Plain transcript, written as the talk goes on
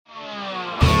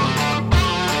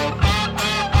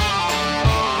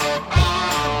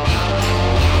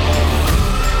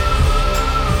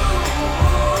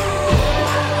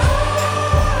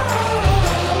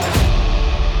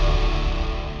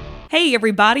Howdy,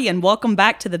 everybody, and welcome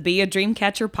back to the Be a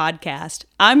Dreamcatcher podcast.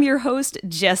 I'm your host,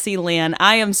 Jessie Lynn.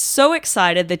 I am so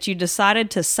excited that you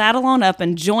decided to saddle on up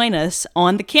and join us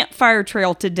on the Campfire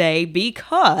Trail today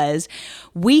because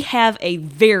we have a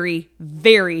very,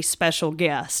 very special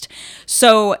guest.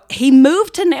 So he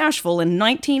moved to Nashville in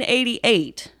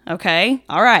 1988, okay?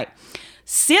 All right.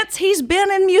 Since he's been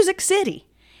in Music City,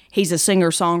 he's a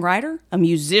singer-songwriter, a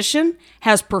musician,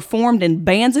 has performed in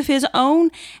bands of his own,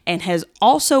 and has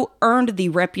also earned the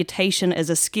reputation as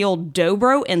a skilled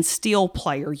dobro and steel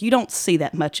player. You don't see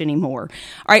that much anymore.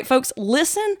 All right, folks,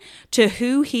 listen to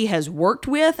who he has worked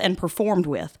with and performed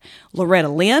with. Loretta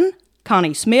Lynn,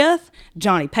 Connie Smith,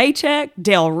 Johnny Paycheck,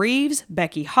 Del Reeves,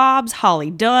 Becky Hobbs,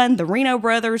 Holly Dunn, the Reno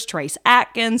Brothers, Trace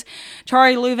Atkins,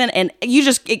 Charlie Louvin, and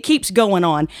it keeps going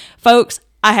on. Folks,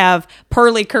 I have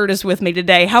Pearlie Curtis with me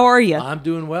today. How are you? I'm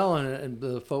doing well, and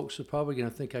the folks are probably going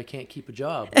to think I can't keep a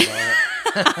job.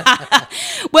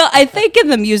 Well, I think in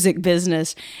the music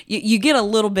business, you get a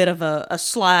little bit of a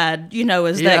slide,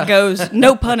 that goes,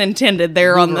 no pun intended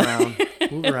there on the...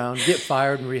 Move around, get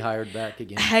fired and rehired back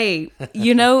again. Hey,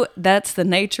 that's the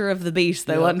nature of the beast,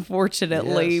 though,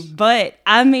 unfortunately. Yes. But,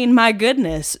 I mean, my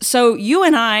goodness. So, you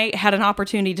and I had an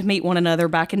opportunity to meet one another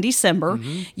back in December.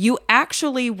 Mm-hmm. You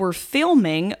actually were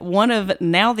filming one of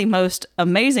now the most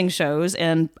amazing shows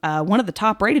and one of the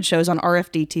top-rated shows on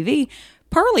RFD TV,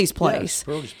 Pearlie's Place. Yes,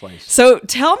 Pearlie's Place. So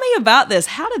tell me about this.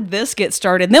 How did this get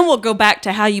started? And then we'll go back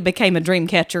to how you became a dream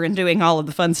catcher and doing all of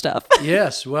the fun stuff.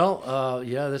 Yes, well,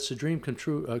 that's a dream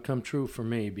come true for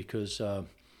me because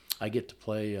I get to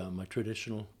play my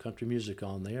traditional country music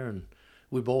on there, and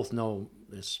we both know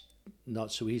it's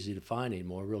not so easy to find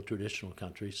anymore, real traditional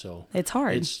country. So it's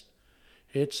hard.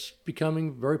 It's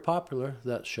becoming very popular,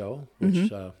 that show, which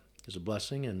is a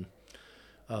blessing, and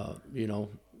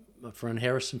my friend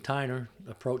Harrison Tyner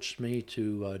approached me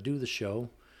to do the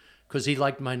show because he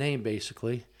liked my name,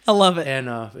 basically. I love it. And,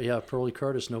 Pearlie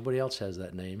Curtis, nobody else has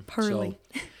that name. Pearlie.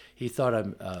 So he thought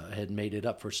I had made it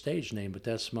up for a stage name, but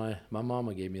that's my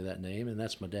mama gave me that name, and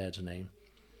that's my dad's name.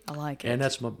 I like it. And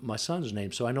that's my son's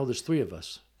name, so I know there's three of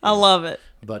us. I love it.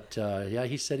 But,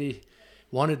 he said he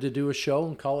wanted to do a show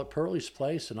and call it Pearlie's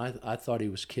Place, and I thought he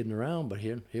was kidding around, but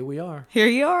here we are. Here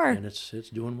you are. And it's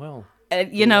doing well.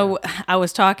 I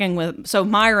was talking so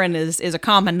Myron is a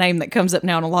common name that comes up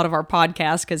now in a lot of our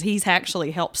podcasts because he's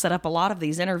actually helped set up a lot of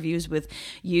these interviews with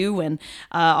you and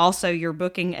also your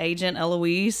booking agent,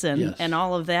 Eloise, and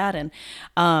all of that.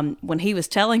 And when he was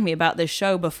telling me about this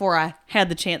show before I had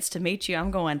the chance to meet you,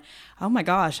 I'm going, oh my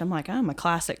gosh, I'm a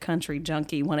classic country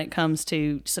junkie when it comes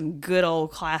to some good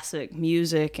old classic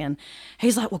music. And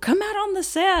he's like, well, come out on the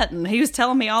set. And he was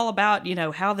telling me all about,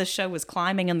 how this show was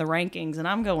climbing in the rankings. And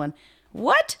I'm going,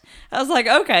 what? I was like,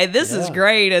 okay, this is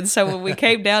great. And so when we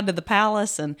came down to the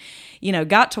Palace and,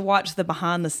 got to watch the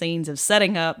behind the scenes of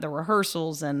setting up the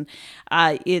rehearsals, and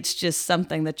it's just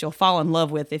something that you'll fall in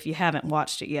love with if you haven't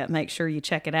watched it yet. Make sure you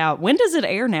check it out. When does it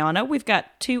air now? I know we've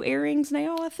got 2 airings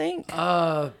now, I think.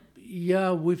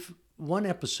 We've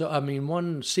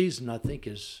one season I think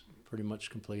is pretty much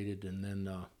completed, and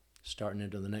then starting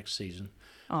into the next season.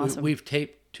 Awesome. We've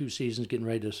taped 2 seasons, getting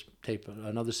ready to tape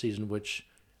another season, which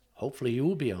hopefully you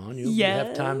will be on. You'll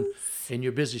have time in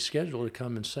your busy schedule to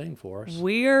come and sing for us.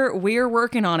 We're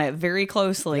working on it very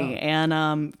closely,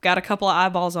 and got a couple of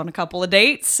eyeballs on a couple of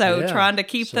dates, so trying to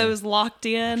keep those locked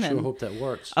in. I sure hope that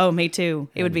works. Oh, me too.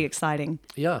 It would be exciting.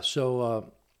 Yeah,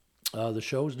 so the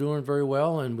show's doing very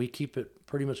well, and we keep it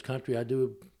pretty much country. I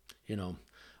do,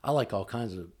 I like all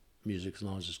kinds of music as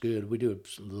long as it's good. We do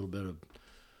a little bit of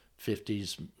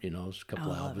 50s, a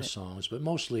couple of Elvis songs, but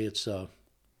mostly it's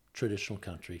traditional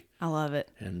country. I love it.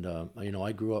 And,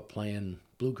 I grew up playing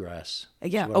bluegrass.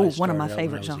 Yeah. Oh, one of my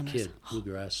favorite genres. When I was a kid,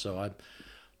 bluegrass. So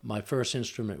my first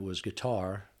instrument was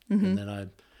guitar, and then I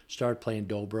started playing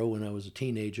dobro when I was a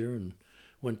teenager and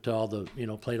went to all the,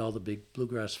 played all the big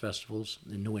bluegrass festivals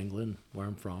in New England, where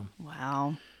I'm from.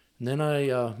 Wow. And then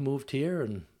I moved here,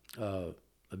 and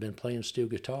I've been playing steel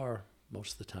guitar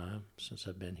most of the time since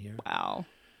I've been here. Wow.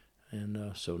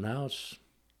 And so now it's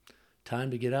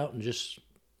time to get out and just...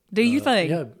 do your thing.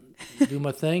 Yeah, do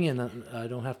my thing, and I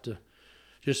don't have to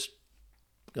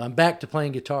I'm back to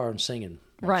playing guitar and singing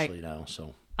mostly now,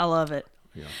 so. I love it.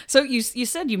 Yeah. So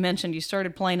you mentioned you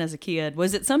started playing as a kid.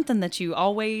 Was it something that you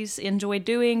always enjoyed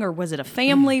doing, or was it a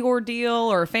family ordeal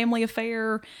or a family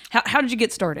affair? How did you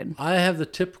get started? I have the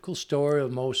typical story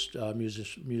of most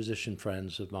musician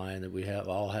friends of mine that we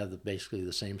all have basically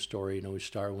the same story. We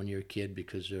start when you're a kid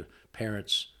because your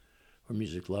parents were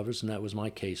music lovers, and that was my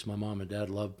case. My mom and dad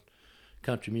loved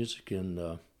country music,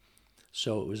 and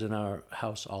so it was in our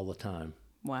house all the time.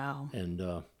 Wow.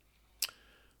 And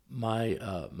my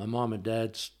mom and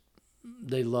dad's,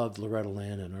 they loved Loretta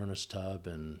Lynn and Ernest Tubb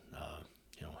and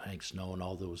Hank Snow and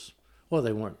all those. Well,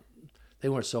 they weren't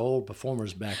so old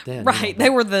performers back then, right? They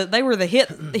were the hit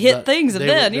things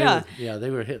then, yeah. They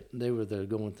were the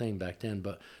going thing back then.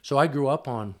 But so I grew up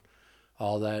on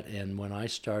all that, and when I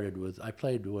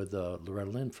played with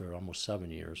Loretta Lynn for almost 7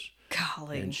 years.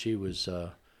 Golly. And she was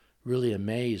really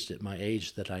amazed at my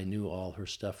age that I knew all her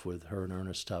stuff with her and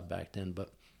Ernest Tubb back then.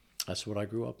 But that's what I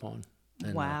grew up on.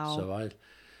 And, wow. So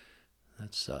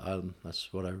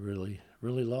that's what I really,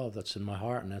 really love. That's in my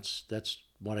heart, and that's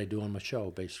what I do on my show,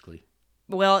 basically.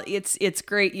 Well, it's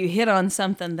great. You hit on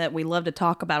something that we love to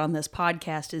talk about on this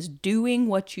podcast is doing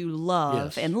what you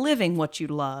love and living what you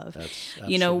love. That's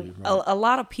absolutely right. A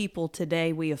lot of people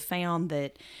today, we have found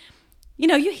that,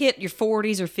 you hit your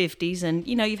 40s or 50s and,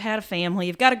 you've had a family,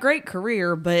 you've got a great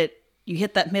career, but you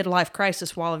hit that midlife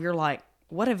crisis while you're like,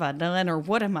 what have I done or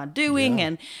what am I doing? Yeah.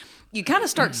 And you kind of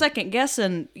start second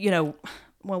guessing,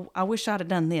 well, I wish I'd have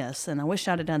done this and I wish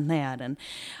I'd have done that. And,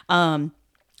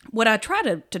 what I try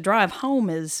to drive home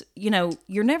is,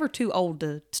 you're never too old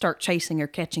to start chasing or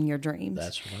catching your dreams.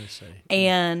 That's what I say.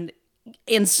 And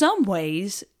in some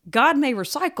ways, God may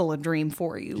recycle a dream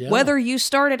for you, Yeah. whether you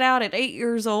started out at 8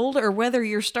 years old or whether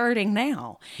you're starting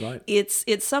now. Right.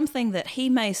 It's something that He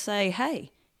may say, hey,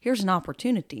 here's an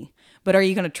opportunity, but are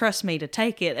you going to trust me to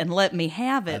take it and let me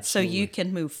have it so you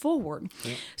can move forward?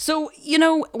 Yeah. So,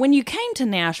 when you came to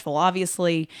Nashville,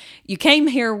 obviously you came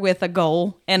here with a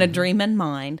goal and a dream in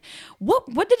mind.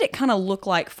 What did it kind of look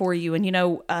like for you? And,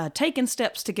 taking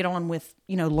steps to get on with,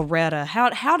 Loretta,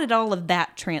 how did all of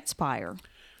that transpire?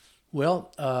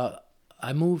 Well,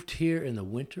 I moved here in the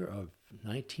winter of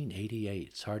 1988.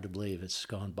 It's hard to believe it's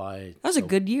gone by. That was a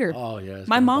good year. Oh, yeah.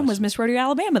 My mom was Miss Rodeo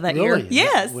Alabama that year.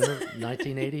 Yes. Winter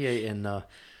 1988. And,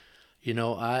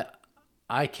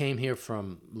 I came here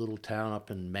from a little town up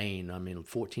in Maine.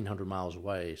 1,400 miles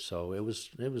away. So it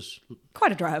was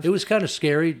quite a drive. It was kind of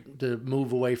scary to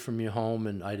move away from your home.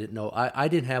 And I didn't know. I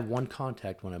didn't have one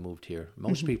contact when I moved here.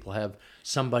 Most people have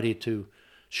somebody to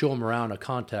show them around, a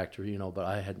contact, or, but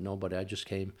I had nobody. I just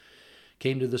came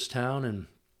to this town and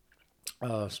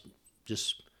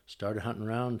just started hunting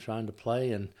around, trying to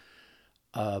play, and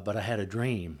but I had a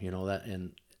dream, that,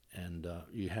 and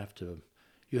you have to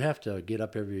get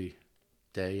up every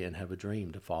day and have a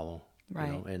dream to follow,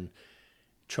 right? And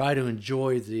try to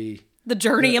enjoy the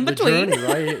journey in between, the journey,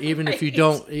 right? Even right. if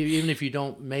you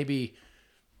don't maybe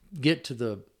get to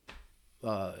the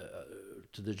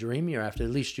dream you're after,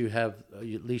 at least you have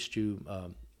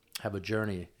a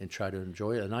journey and try to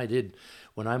enjoy it. And I did.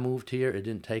 When I moved here, it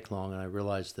didn't take long, and I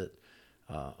realized that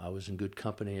I was in good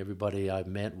company. Everybody I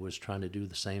met was trying to do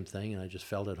the same thing, and I just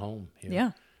felt at home here.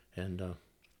 Yeah.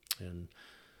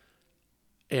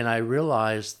 And I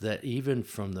realized that even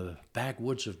from the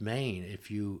backwoods of Maine, if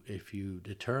you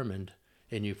determined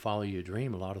and you follow your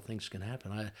dream, a lot of things can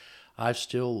happen. I'm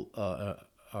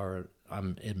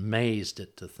amazed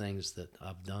at the things that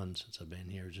I've done since I've been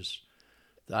here.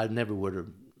 I never would have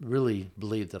really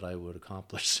believed that I would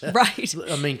accomplish that.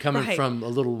 Right. Coming from a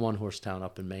little one-horse town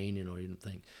up in Maine, you didn't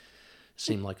think, it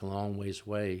seemed like a long ways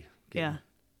away.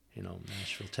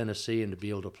 Nashville, Tennessee, and to be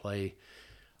able to play.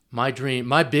 My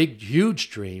big, huge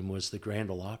dream was the Grand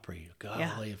Ole Opry.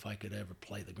 Golly, if I could ever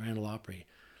play the Grand Ole Opry.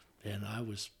 And I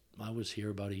was here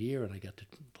about a year, and I got to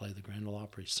play the Grand Ole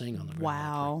Opry, sing on the Grand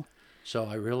Ole Opry. So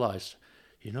I realized,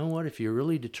 you know what, if you're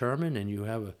really determined and you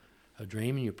have a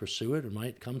dream and you pursue it, it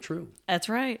might come true. That's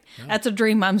right. Yeah. That's a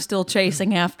dream I'm still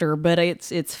chasing after, but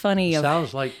it's funny.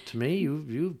 Sounds like to me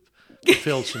you've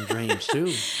fulfilled some dreams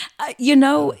too.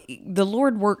 The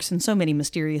Lord works in so many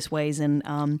mysterious ways,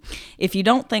 and if you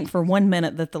don't think for 1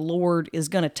 minute that the Lord is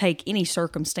going to take any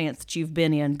circumstance that you've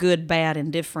been in, good, bad,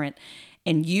 indifferent,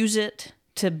 and use it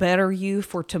to better you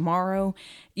for tomorrow,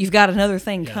 you've got another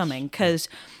thing coming. Because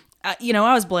I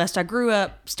was blessed. I grew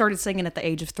up, started singing at the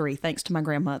age of 3, thanks to my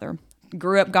grandmother.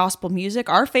 Grew up gospel music.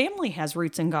 Our family has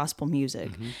roots in gospel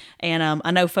music. Mm-hmm. And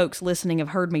I know folks listening have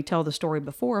heard me tell the story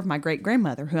before of my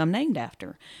great-grandmother, who I'm named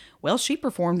after. Well, she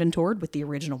performed and toured with the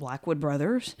original Blackwood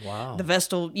Brothers. Wow. The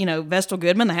Vestal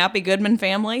Goodman, the Happy Goodman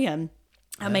family. And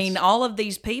all of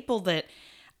these people that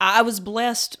I was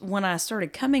blessed when I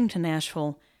started coming to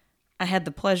Nashville. I had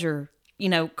the pleasure,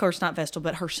 of course not Vestal,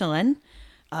 but her son,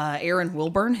 Aaron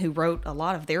Wilburn, who wrote a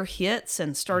lot of their hits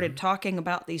and started talking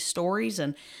about these stories,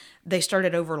 and they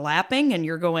started overlapping, and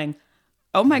you're going,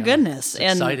 oh my goodness.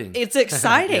 It's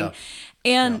exciting. Yeah.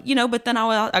 And, but then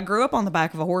I grew up on the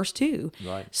back of a horse too.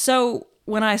 Right. So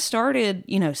when I started,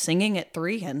 singing at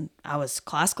 3, and I was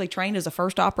classically trained as a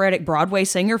first operatic Broadway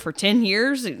singer for 10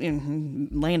 years in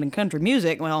land and country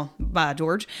music. Well, by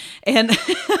George. And,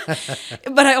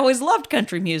 but I always loved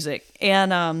country music.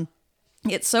 And,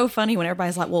 it's so funny when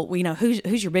everybody's like, well,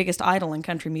 who's your biggest idol in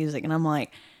country music? And I'm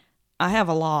like, I have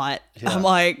a lot. Yeah. I'm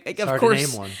like, it's hard to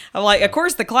name one. I'm like, of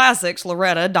course, the classics,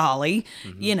 Loretta, Dolly,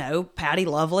 Patty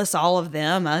Loveless, all of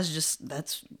them. I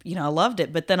loved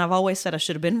it. But then I've always said I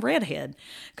should have been redhead.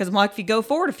 Because I'm like, if you go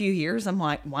forward a few years, I'm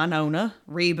like, Winona,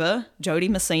 Reba, Jody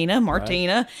Messina,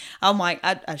 Martina. Right. I'm like,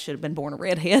 I should have been born a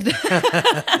redhead.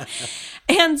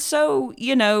 And so,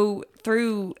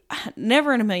 through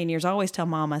never in a million years, I always tell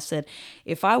Mom, I said,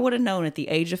 if I would have known at the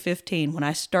age of 15, when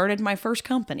I started my first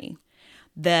company,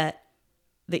 that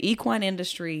the equine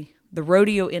industry, the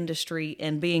rodeo industry,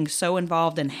 and being so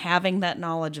involved in having that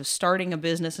knowledge of starting a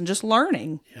business and just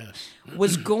learning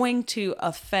was going to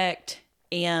affect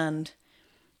and,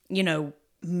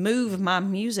 move my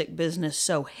music business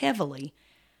so heavily,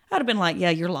 I'd have been like,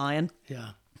 yeah, you're lying.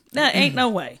 Yeah. That ain't no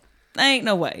way. Ain't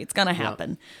no way it's going to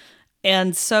happen. Yeah.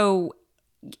 And so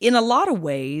in a lot of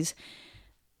ways,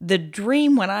 the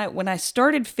dream, when I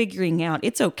started figuring out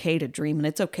it's okay to dream and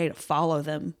it's okay to follow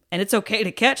them and it's okay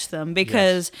to catch them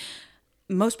because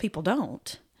most people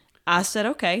don't. I said,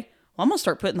 okay, well, I'm going to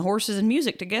start putting the horses and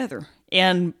music together.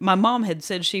 And my mom had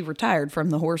said she retired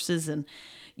from the horses, and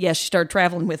she started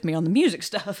traveling with me on the music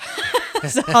stuff.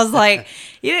 So I was like,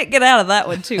 you didn't get out of that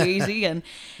one too easy. And,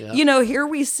 here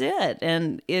we sit,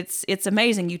 and it's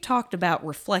amazing. You talked about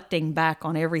reflecting back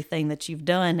on everything that you've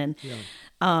done.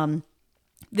 And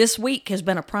this week has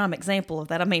been a prime example of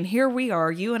that. I mean, here we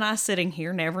are, you and I sitting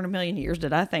here. Never in a million years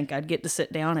did I think I'd get to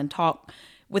sit down and talk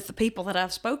with the people that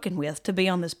I've spoken with to be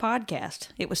on this podcast.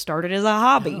 It was started as a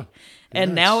hobby.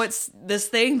 And now it's this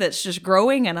thing that's just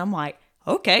growing, and I'm like,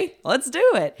 okay, let's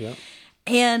do it. Yep.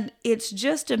 And it's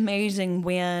just amazing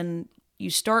when you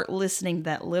start listening to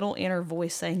that little inner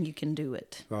voice saying you can do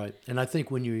it. Right. And I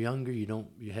think when you're younger,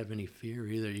 you have any fear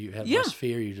either. You have less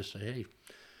fear. You just say, hey,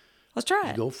 let's try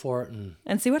it. Go for it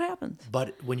and see what happens.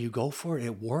 But when you go for it,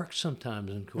 it works sometimes.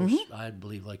 And of course, I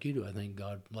believe like you do. I think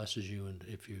God blesses you, and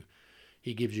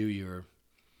He gives you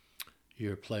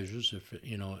your pleasures,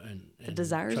 and the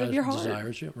desires of your heart.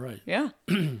 Desires, right? Yeah.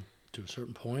 To a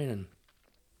certain point, and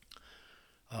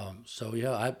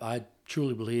I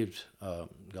truly believed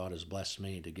God has blessed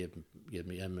me to give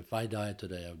me. And if I died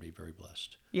today, I would be very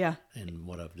blessed. Yeah. In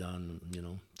what I've done,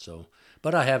 So,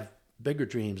 but I have bigger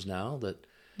dreams now that.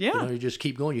 Yeah. You just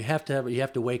keep going. You have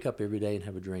to wake up every day and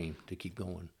have a dream to keep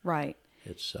going. Right.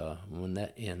 It's when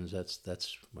that ends,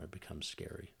 that's when it becomes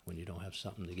scary, when you don't have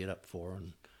something to get up for.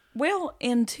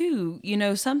 And two,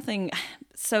 something.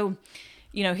 So,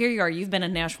 here you are. You've been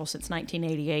in Nashville since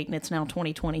 1988, and it's now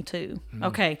 2022.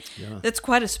 Okay, that's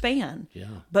quite a span. Yeah.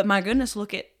 But my goodness,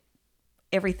 look at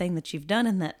everything that you've done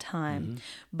in that time.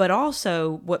 But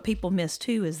also, what people miss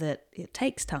too is that it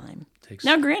takes time.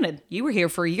 Now, granted, you were here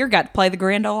for a year, got to play the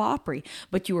Grand Ole Opry,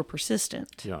 but you were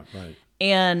persistent. Yeah, right.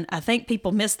 And I think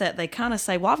people miss that. They kind of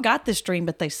say, well, I've got this dream,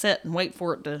 but they sit and wait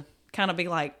for it to kind of be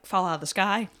like fall out of the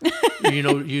sky.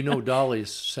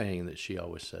 Dolly's saying that she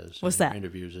always says What's in her that?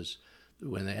 interviews is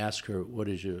when they ask her, what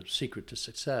is your secret to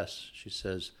success? She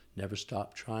says, never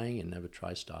stop trying and never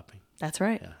try stopping. That's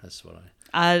right. Yeah, that's what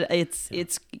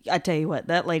I tell you what,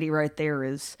 that lady right there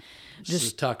is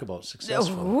just talk about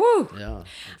successful. Woo. Yeah.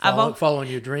 Following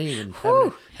your dream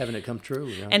and having it come true.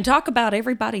 Yeah. And talk about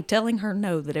everybody telling her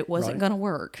no, that it wasn't going to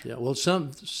work. Yeah. Well,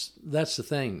 that's the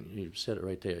thing. You said it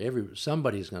right there.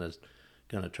 Somebody's going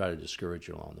to try to discourage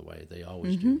you along the way. They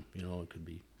always do. It could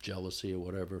be jealousy or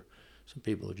whatever. Some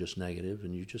people are just negative,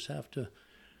 and you just have to.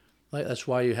 That's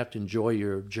why you have to enjoy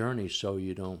your journey, so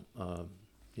you don't.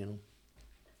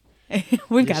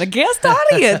 We've got a guest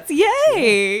audience.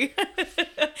 Yay!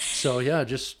 So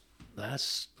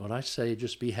that's what I say.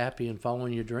 Just be happy and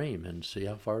following your dream, and see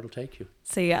how far it'll take you.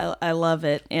 See, I love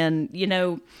it, and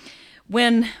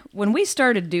when we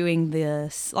started doing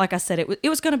this, like I said, it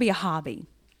was going to be a hobby.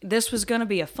 This was going to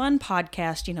be a fun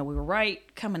podcast. We were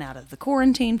right coming out of the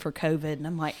quarantine for COVID, and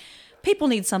I'm like, people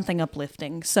need something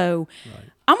uplifting. So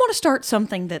I want to start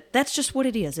something that's just what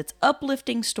it is. It's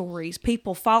uplifting stories,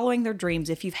 people following their dreams.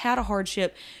 If you've had a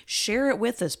hardship, share it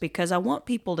with us, because I want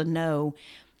people to know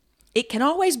it can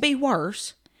always be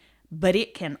worse, but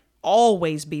it can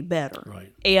always be better.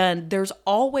 Right. And there's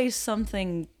always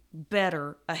something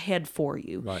better ahead for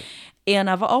you. Right. And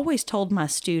I've always told my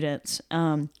students,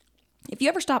 if you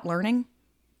ever stop learning,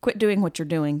 quit doing what you're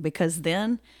doing, because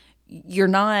then you're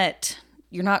not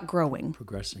growing.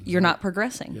 Progressing. You're not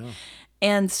progressing. Yeah.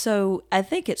 And so I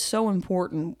think it's so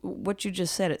important, what you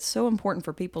just said, it's so important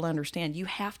for people to understand. You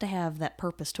have to have that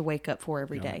purpose to wake up for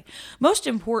every day. Most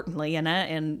importantly,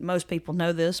 and most people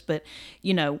know this, but,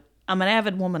 I'm an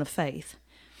avid woman of faith.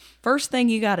 First thing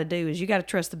you got to do is you got to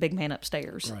trust the big man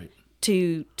upstairs Right.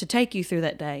 to take you through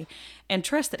that day, and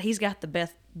trust that he's got the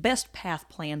best path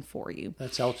planned for you.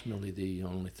 That's ultimately the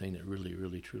only thing that really,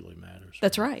 really, truly matters.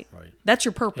 That's right. Right. That's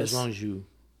your purpose. As long as you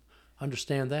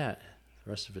understand that, the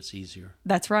rest of it's easier.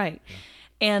 That's right. Yeah.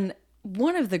 And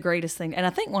one of the greatest things, and I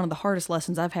think one of the hardest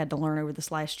lessons I've had to learn over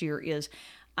this last year is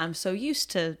I'm so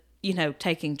used to,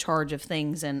 taking charge of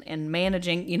things and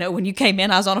managing. When you came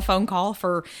in, I was on a phone call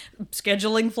for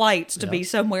scheduling flights to be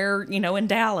somewhere, in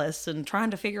Dallas and trying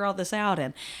to figure all this out.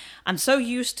 And I'm so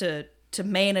used to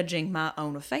managing my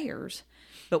own affairs.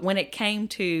 But when it came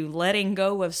to letting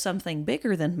go of something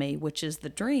bigger than me, which is the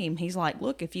dream, he's like,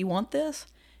 look, if you want this,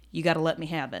 you got to let me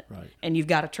have it. Right. And you've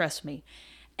got to trust me.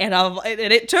 And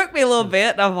it took me a little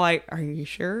bit. And I'm like, are you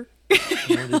sure?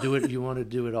 You want to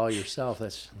do it all yourself.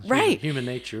 That's right. Human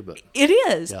nature, but it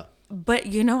is. Yeah. But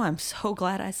I'm so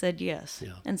glad I said yes.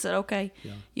 Yeah. And said, okay,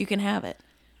 you can have it.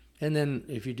 And then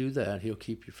if you do that, he'll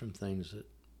keep you from things that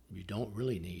you don't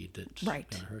really need, that's right.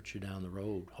 going to hurt you down the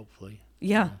road, hopefully.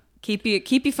 Yeah. Keep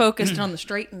you focused on the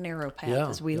straight and narrow path,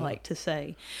 as we like to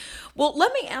say. Well,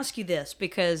 let me ask you this,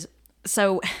 because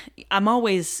I'm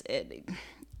always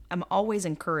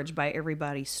encouraged by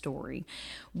everybody's story.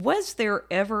 Was there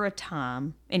ever a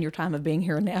time in your time of being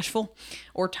here in Nashville,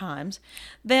 or times,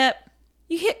 that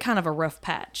you hit kind of a rough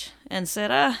patch and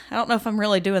said, I don't know if I'm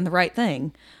really doing the right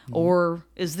thing, or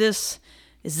is this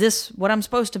what I'm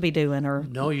supposed to be doing? Or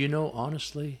no,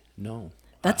 honestly, no.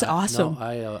 That's awesome.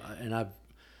 No,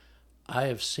 I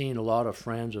have seen a lot of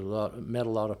friends, met a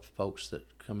lot of folks that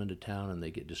come into town and they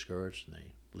get discouraged and they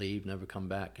leave, never come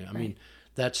back. I mean,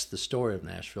 that's the story of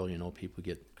Nashville. People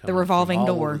get the revolving from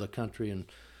all door over the country and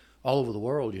all over the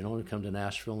world. And come to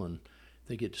Nashville and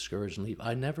they get discouraged and leave.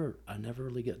 I never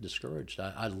really get discouraged.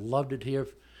 I loved it here.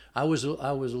 I was a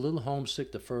little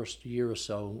homesick the first year or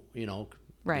so.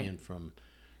 Right.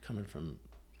 Coming from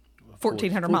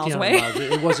 1,400 miles away.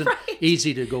 It wasn't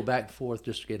easy to go back and forth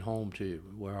just to get home to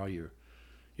where all your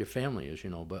family is.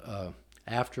 But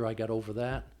after I got over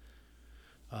that,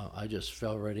 I just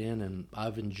fell right in, and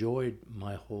I've enjoyed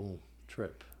my whole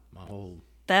trip.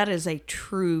 That is a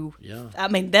true. Yeah. I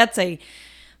mean, that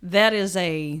is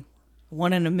a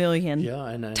 1 in a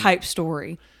million type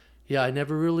story. Yeah, I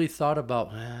never really thought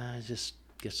about. I just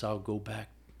guess I'll go back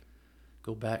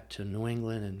to New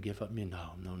England and give up.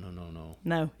 No.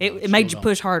 No, it made you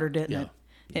push harder, didn't it?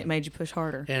 Yeah. It made you push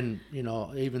harder. And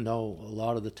even though a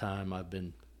lot of the time I've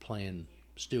been playing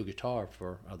steel guitar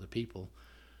for other people,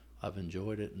 I've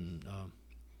enjoyed it. And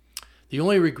the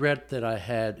only regret that I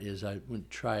had is I wouldn't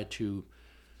try to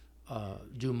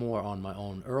do more on my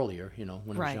own earlier,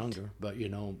 when I was younger. But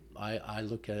I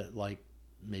look at it like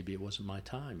maybe it wasn't my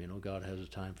time. God has a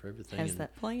time for everything. Has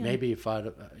that plan? Maybe if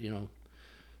I'd,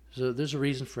 so there's a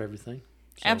reason for everything.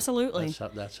 So absolutely.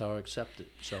 That's how I accept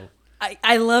it. So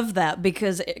I love that,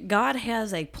 because God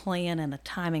has a plan and a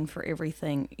timing for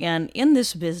everything. And in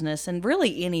this business, and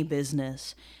really any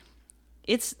business,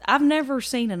 I've never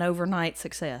seen an overnight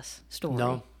success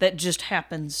story that just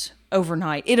happens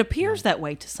overnight. It appears that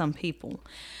way to some people,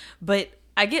 but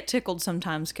I get tickled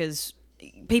sometimes because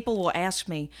people will ask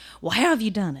me, well, how have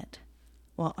you done it?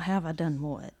 Well, have I done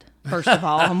what? First of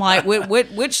all, I'm like,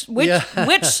 which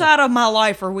side of my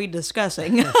life are we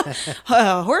discussing?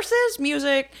 Horses,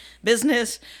 music,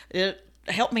 business,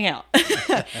 help me out.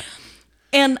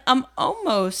 And I'm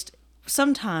almost,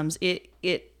 sometimes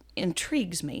it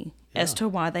intrigues me as to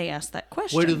why they ask that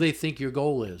question. What do they think your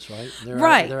goal is, right?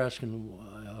 They're asking.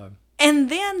 And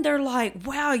then they're like,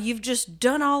 wow, you've just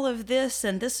done all of this,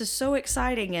 and this is so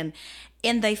exciting.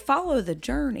 And they follow the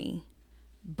journey,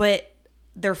 but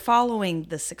they're following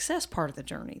the success part of the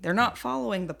journey. They're not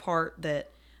following the part that,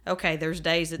 okay, there's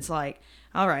days it's like,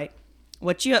 all right,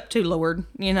 what you up to, Lord?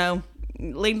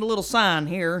 Leave a little sign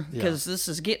here, because this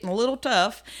is getting a little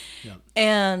tough. Yeah.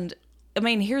 And, I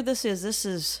mean, here this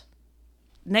is,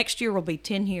 next year will be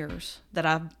 10 years that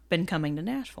I've been coming to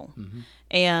Nashville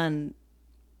and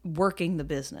working the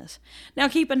business. Now,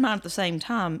 keep in mind at the same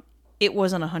time, it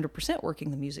wasn't 100%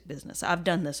 working the music business. I've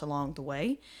done this along the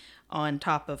way, on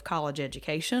top of college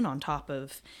education, on top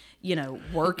of,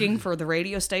 working for the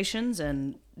radio stations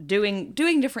and doing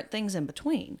different things in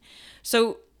between.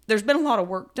 So there's been a lot of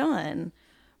work done,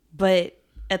 but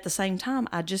at the same time,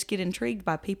 I just get intrigued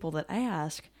by people that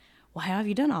ask, well, how have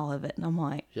you done all of it? And I'm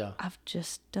like, I've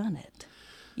just done it.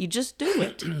 You just do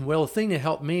it. Well, the thing that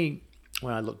helped me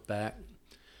when I look back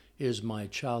is my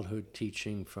childhood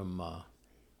teaching from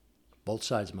both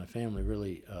sides of my family,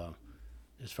 really,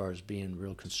 as far as being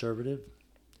real conservative.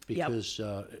 Because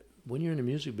when you're in the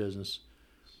music business,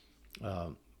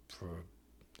 for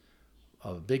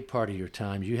a big part of your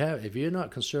time, if you're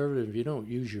not conservative, if you don't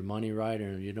use your money right,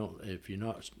 and if you're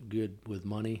not good with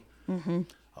money,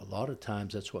 a lot of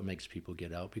times that's what makes people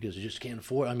get out, because they just can't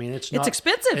afford. I mean, it's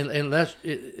expensive, and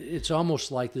it's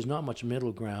almost like there's not much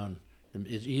middle ground.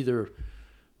 It's either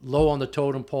low on the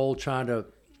totem pole trying to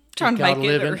make out a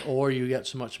living, or you got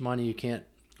so much money you can't.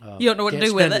 You don't know what to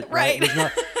do with it, right?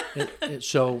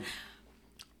 So,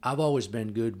 I've always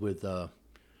been good with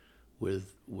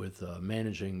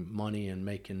managing money and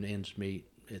making ends meet.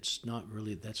 That's not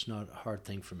a hard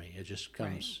thing for me. It just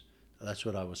comes. Right. That's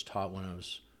what I was taught when I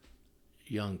was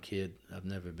a young kid. I've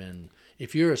never been.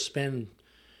 If you're a spender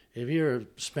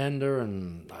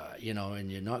and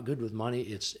and you're not good with money,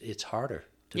 it's harder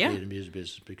to be in the music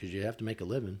business, because you have to make a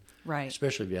living. Right.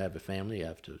 Especially if you have a family, you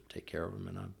have to take care of them.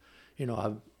 And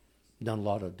I've done a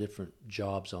lot of different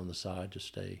jobs on the side to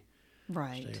stay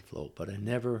afloat. But I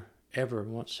never ever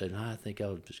once said, I think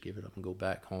I'll just give it up and go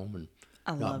back home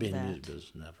and not be in the music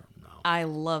business. Never. No. I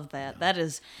love that. No.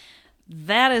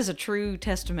 That is a true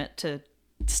testament to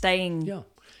staying in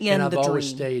and I've the always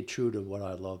dream. stayed true to what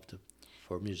I loved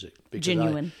for music.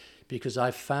 Genuine. Because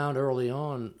I found early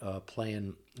on,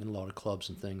 playing in a lot of clubs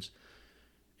and things,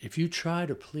 if you try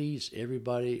to please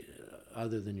everybody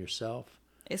other than yourself,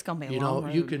 it's going to be a long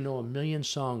road. You can know a million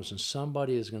songs, and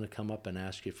somebody is going to come up and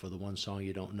ask you for the one song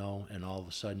you don't know, and all of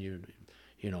a sudden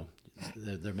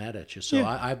they're mad at you. So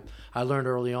I learned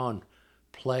early on,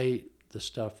 play the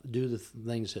stuff, do the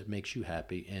things that makes you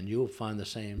happy, and you'll find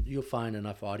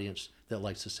enough audience that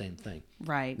likes the same thing.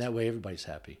 Right. That way everybody's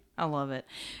happy. I love it.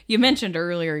 You mentioned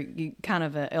earlier you kind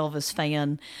of an Elvis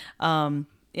fan on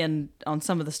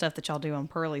some of the stuff that y'all do on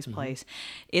Pearlie's Place.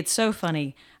 It's so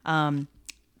funny.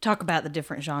 Talk about the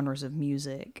different genres of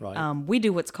music. Right. We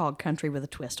do what's called country with a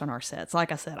twist on our sets.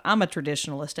 Like I said, I'm a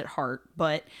traditionalist at heart,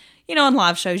 but in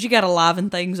live shows, you got to liven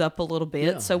things up a little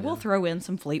bit. So we'll throw in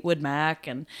some Fleetwood Mac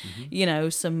and,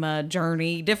 some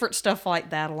Journey, different stuff like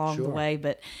that along the way.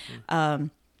 But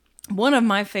one of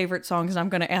my favorite songs, and I'm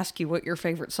going to ask you what your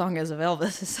favorite song is of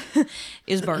Elvis,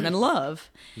 is Burnin'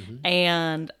 Love.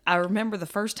 And I remember the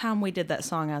first time we did that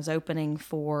song, I was opening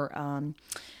for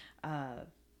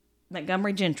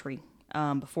Montgomery Gentry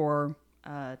before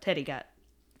Teddy got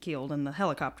killed in the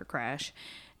helicopter crash.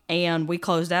 And we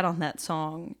closed out on that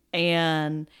song.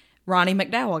 And Ronnie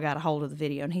McDowell got a hold of the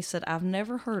video, and he said, I've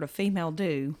never heard a female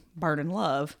do Burnin'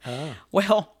 Love. Oh.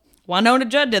 Well, Wynonna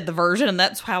Judd did the version, and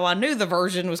that's how I knew the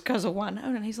version was because of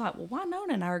Wynonna. And he's like, well,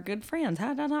 Wynonna and I are good friends.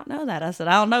 How did I not know that? I said,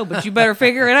 I don't know, but you better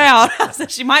figure it out. I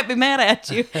said, she might be mad at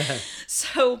you.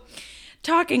 So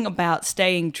talking about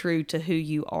staying true to who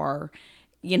you are,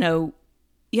 you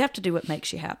have to do what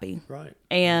makes you happy. Right.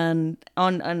 And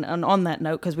on that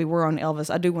note, because we were on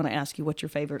Elvis, I do want to ask you what's your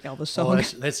favorite Elvis song? Oh,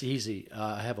 that's easy.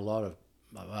 I have a lot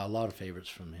of favorites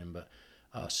from him, but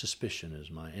Suspicion is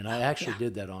mine. And I actually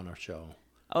did that on our show.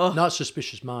 Oh. Not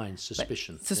Suspicious Minds,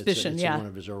 Suspicion. Suspicion, it's one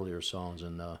of his earlier songs,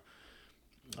 and I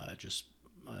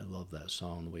love that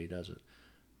song, the way he does it.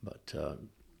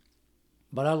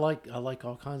 But I like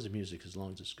all kinds of music as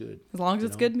long as it's good. As long as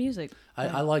it's good music.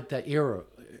 I like that era,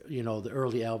 the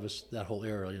early Elvis, that whole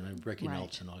era, Ricky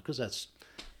Nelson, because that's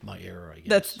my era, I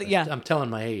guess. I'm telling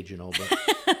my age,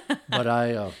 but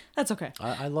I. That's okay.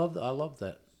 I love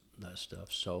that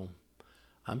stuff. So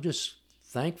I'm just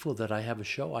thankful that I have a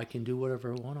show. I can do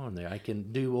whatever I want on there. I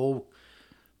can do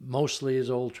mostly is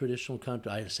old traditional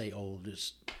country. I say old,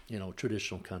 it's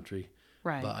traditional country.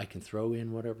 Right. But I can throw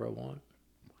in whatever I want.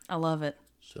 I love it.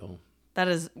 So that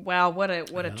is what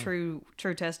a true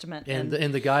testament. And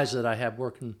the guys that I have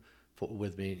working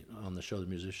with me on the show, the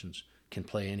musicians, can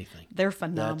play anything. They're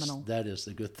phenomenal. That is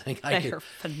the good thing. They're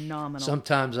phenomenal.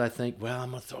 Sometimes I think, well,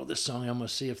 I'm going to throw this song. I'm going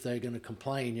to see if they're going to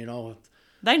complain.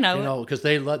 They know because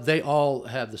they all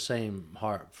have the same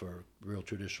heart for real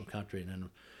traditional country. And then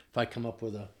if I come up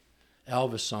with a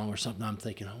Elvis song or something, I'm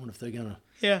thinking, I wonder if they're going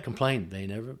to complain. They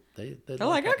never. They're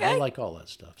like, okay. I like all that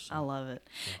stuff. So. I love it.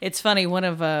 Yeah. It's funny. One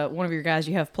of your guys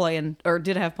you have playing or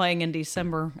did have playing in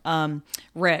December,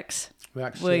 Rex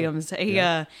Williams. He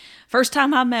first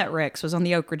time I met Rex was on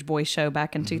the Oak Ridge Boys show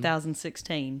back in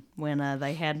 2016 when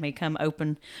they had me come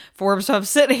open for him. So I'm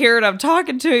sitting here and I'm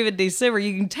talking to him in December.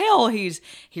 You can tell he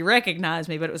recognized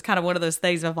me, but it was kind of one of those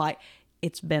things of like,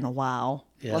 it's been a while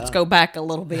Yeah. Let's go back a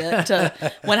little bit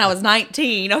to when I was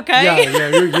 19, okay? Yeah,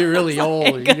 you're really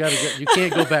old. You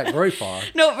can't go back very far.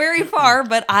 No, very far,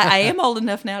 but I am old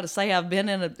enough now to say I've been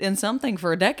in something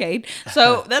for a decade.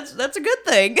 So that's a good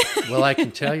thing. Well, I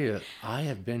can tell you, I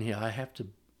have been here.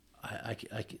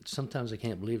 Sometimes I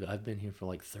can't believe it. I've been here for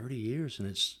like 30 years, and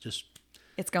it's just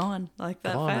It's gone like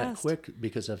that gone fast. that quick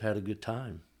because I've had a good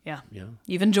time. Yeah. Yeah.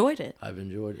 You've enjoyed it. I've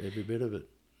enjoyed every bit of it.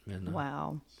 And,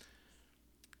 Wow.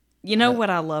 You know what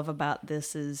I love about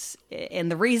this is, and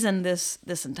the reason this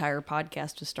entire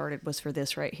podcast was started was for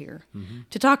this right here,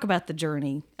 to talk about the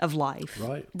journey of life,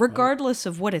 Right, regardless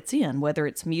of what it's in, whether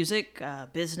it's music,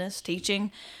 business,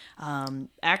 teaching,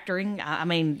 acting. I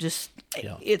mean, just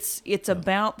it's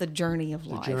about the journey of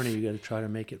life. The journey, you got to try to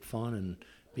make it fun and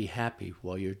be happy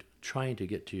while you're trying to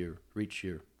get to reach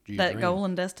your that dream, goal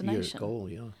and destination. Your goal,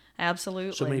 yeah.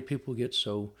 Absolutely. So many people get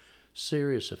so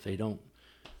serious if they don't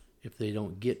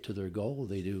get to their goal.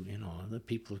 They do, the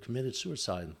people have committed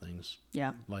suicide and things.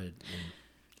 Yeah.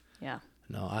 Yeah.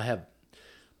 No, I have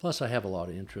a lot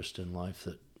of interest in life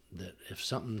that if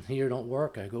something here don't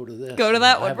work, I go to this. Go to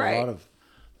that one, I have right. a lot of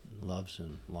loves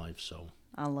in life, so.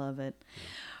 I love it. Yeah.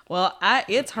 Well,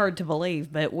 it's hard to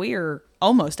believe, but we're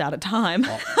almost out of time.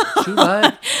 Shoot,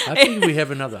 I think we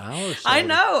have another hour or so. I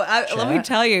know. Let me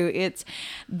tell you,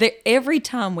 every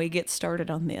time we get started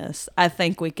on this, I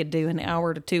think we could do an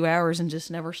hour to 2 hours and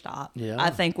just never stop. Yeah, I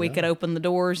think we could open the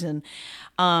doors. And,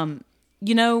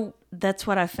 that's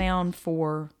what I found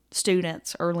for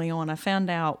students early on. I found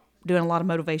out doing a lot of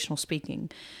motivational speaking.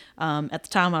 At the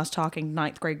time, I was talking to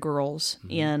 9th grade girls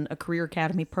in a career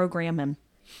academy program, and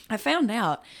I found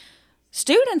out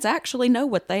students actually know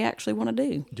what they actually want to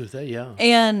do. Do they? Yeah.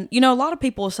 And, a lot of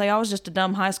people will say, I was just a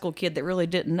dumb high school kid that really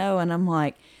didn't know. And I'm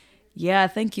like, yeah, I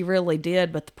think you really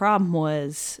did. But the problem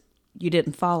was you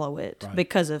didn't follow it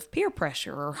because of peer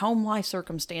pressure or home life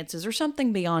circumstances or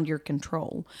something beyond your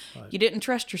control. Right. You didn't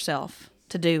trust yourself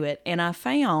to do it. And I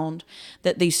found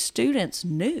that these students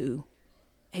knew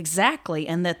exactly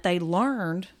and that they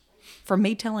learned from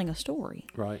me telling a story.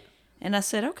 Right. And I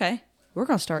said, okay, we're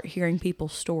going to start hearing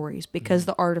people's stories because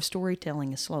the art of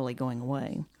storytelling is slowly going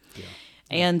away. Yeah.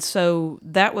 And so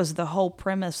that was the whole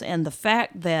premise. And the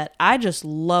fact that I just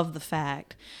love the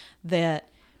fact that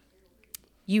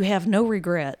you have no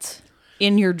regrets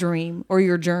in your dream or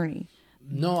your journey.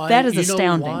 No, that is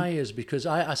astounding. Why is because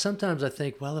I sometimes I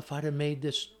think, well, if I'd have made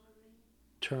this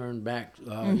turn back,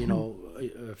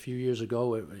 a few years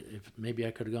ago, if maybe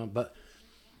I could have gone, but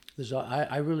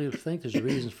I really think there's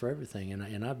reasons for everything,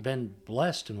 and I've been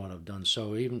blessed in what I've done.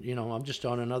 So even I'm just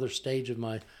on another stage of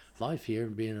my life here,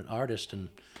 being an artist, and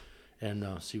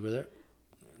see where that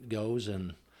goes.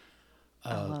 And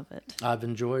I love it. I've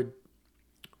enjoyed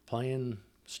playing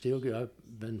steel. I've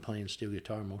been playing steel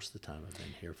guitar most of the time I've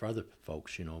been here for other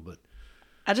folks, but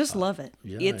I just love it.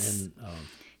 Yeah,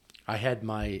 I had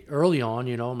early on,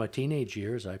 in my teenage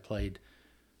years, I played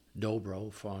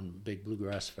dobro on big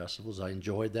bluegrass festivals. I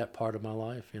enjoyed that part of my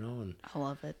life, and I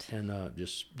love it. And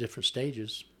just different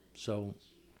stages. So,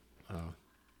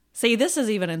 see, this has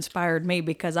even inspired me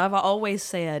because I've always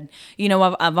said,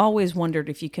 I've always wondered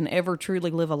if you can ever truly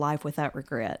live a life without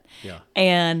regret. Yeah.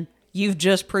 And you've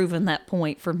just proven that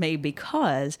point for me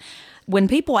because when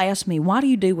people ask me, why do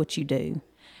you do what you do?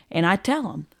 And I tell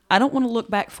them, I don't want to look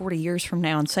back 40 years from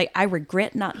now and say, I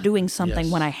regret not doing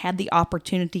something when I had the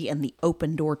opportunity and the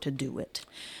open door to do it.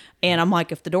 And I'm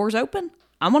like, if the door's open,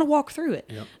 I'm going to walk through it.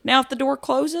 Yep. Now, if the door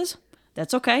closes,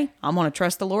 that's okay. I'm going to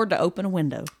trust the Lord to open a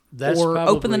window or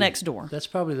open the next door. That's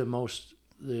probably the most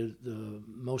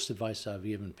advice I've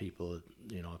given people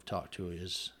that, I've talked to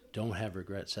is don't have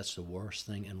regrets. That's the worst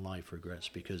thing in life, regrets,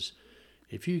 because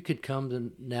if you could come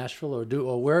to Nashville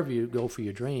or wherever you go for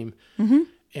your dream,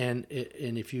 and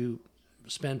if you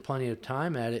spend plenty of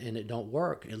time at it and it don't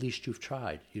work, at least you've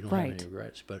tried. You don't have any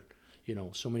regrets. But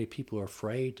so many people are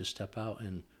afraid to step out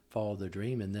and follow their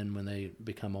dream, and then when they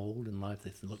become old in life,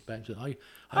 they look back and say,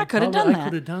 I could have done that. I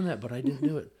could have done that, but I didn't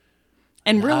do it.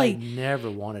 And really, I never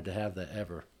wanted to have that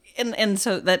ever. And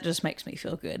so that just makes me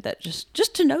feel good. That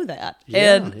just to know that.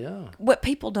 Yeah, and what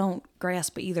people don't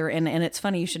grasp either, and it's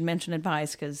funny you should mention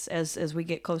advice because as we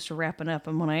get close to wrapping up,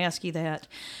 and when I ask you that,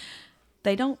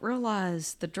 they don't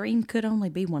realize the dream could only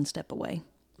be one step away.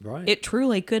 Right. It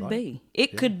truly could be.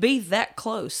 It could be that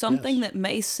close. Something that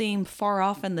may seem far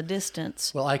off in the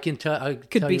distance. Well, I can tell you a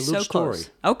could be little so story. Close.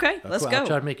 Okay, let's go. I'll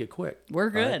try to make it quick.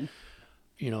 We're good.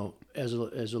 Right? As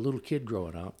a little kid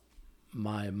growing up,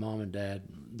 my mom and dad,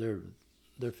 one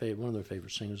of their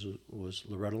favorite singers was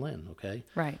Loretta Lynn. Okay.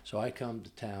 Right. So I come to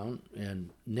town and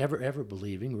never ever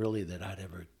believing really that I'd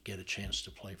ever get a chance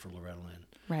to play for Loretta Lynn.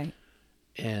 Right.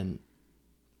 And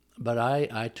but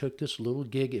I took this little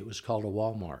gig. It was called a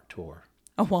Walmart tour.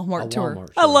 A Walmart tour.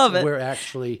 Walmart I love it. Where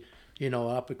actually,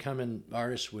 up-and-coming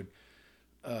artists would,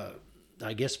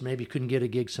 I guess maybe couldn't get a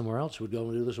gig somewhere else, would go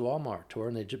and do this Walmart tour,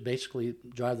 and they just basically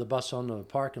drive the bus on the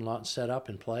parking lot and set up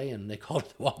and play, and they called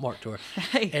it the Walmart tour.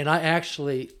 Hey. And I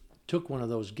actually took one of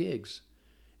those gigs,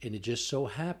 and it just so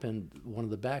happened one of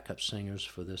the backup singers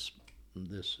for this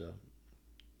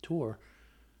tour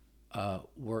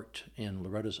worked in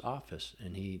Loretta's office,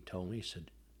 and he told me, he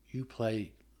said, you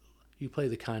play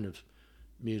the kind of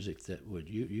music that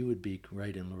you would be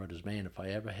great in Loretta's band. If I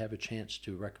ever have a chance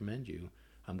to recommend you,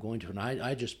 I'm going to. And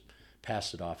I just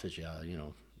passed it off as,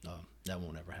 that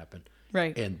won't ever happen.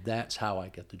 Right. And that's how I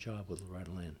got the job with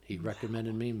Loretta Lynn. He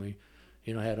recommended me, and we,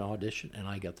 had an audition, and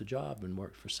I got the job and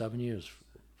worked for 7 years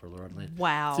for Loretta Lynn.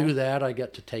 Wow. Through that, I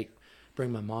got to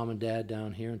bring my mom and dad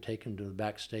down here and take them to the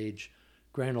backstage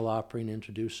Grand Ole Opry and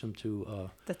introduce them to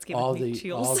That's giving all me the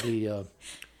chills.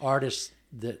 artists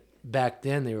that back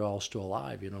then they were all still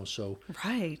alive, So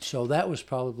Right. So that was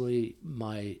probably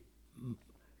my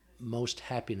most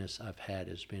happiness I've had,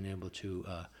 is being able to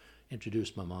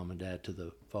introduce my mom and dad to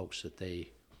the folks that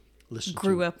they listened to.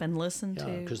 Grew up and listened to.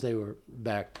 Because they were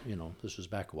back, this was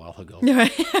back a while ago.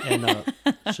 Right. And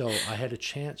so I had a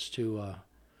chance to,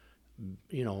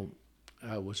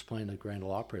 I was playing the Grand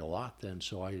Ole Opry a lot then,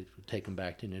 so I would take them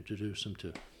back and introduce them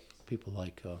to people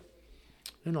like,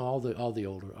 all the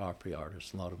older Opry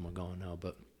artists. A lot of them are gone now,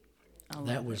 but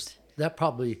that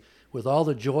probably, with all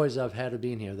the joys I've had of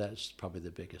being here, that's probably the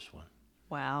biggest one.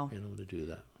 Wow. To do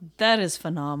that. That is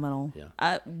phenomenal.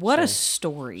 Yeah. What a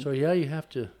story. So yeah, you have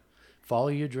to follow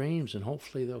your dreams, and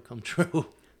hopefully they'll come true.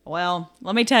 Well,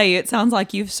 let me tell you, it sounds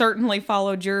like you've certainly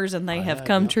followed yours, and they have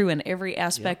come yeah. true in every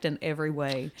aspect and every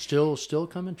way. Still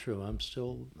coming true.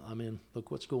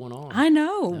 Look what's going on. I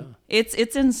know. Yeah.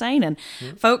 It's insane. And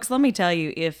folks, let me tell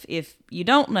you, if you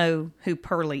don't know who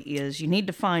Pearly is, you need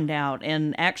to find out.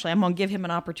 And actually, I'm going to give him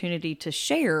an opportunity to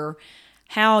share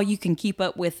how you can keep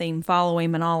up with him, follow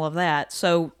him, and all of that.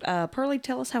 So, Pearly,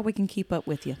 tell us how we can keep up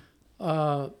with you.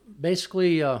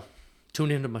 Basically, tune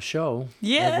into my show.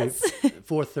 Yes. Every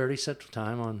 4:30 Central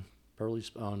Time on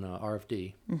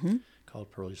RFD,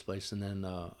 called Pearly's Place, and then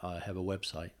I have a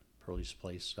website,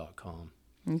 pearlysplace.com.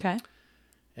 Okay.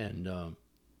 And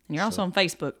you're also on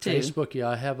Facebook too. Facebook, yeah.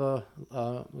 I have a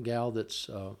gal that's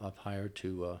I've hired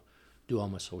to do all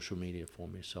my social media for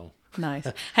me. So nice.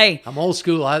 Hey, I'm old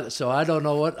school, so I don't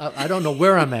know I don't know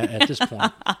where I'm at this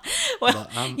point. Well,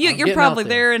 you're probably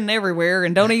there and everywhere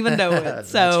and don't even know it.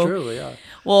 So that's true, yeah.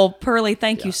 Well, Pearly,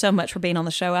 thank you so much for being on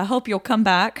the show. I hope you'll come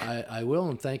back. I will,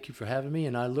 and thank you for having me,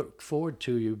 and I look forward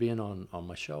to you being on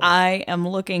my show. I am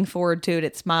looking forward to it.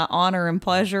 It's my honor and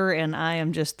pleasure, and I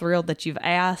am just thrilled that you've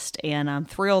asked, and I'm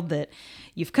thrilled that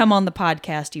you've come on the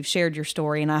podcast, you've shared your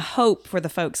story, and I hope for the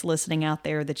folks listening out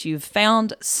there that you've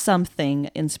found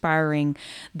something inspiring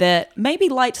that maybe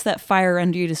lights that fire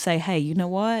under you to say, hey, you know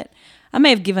what? I may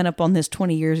have given up on this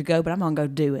 20 years ago, but I'm going to go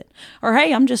do it. Or,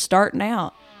 hey, I'm just starting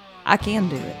out. I can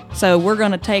do it. So we're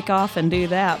going to take off and do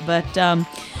that. But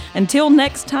until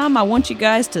next time, I want you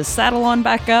guys to saddle on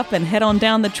back up and head on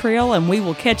down the trail, and we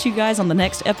will catch you guys on the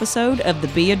next episode of the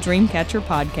Be a Dreamcatcher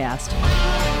podcast.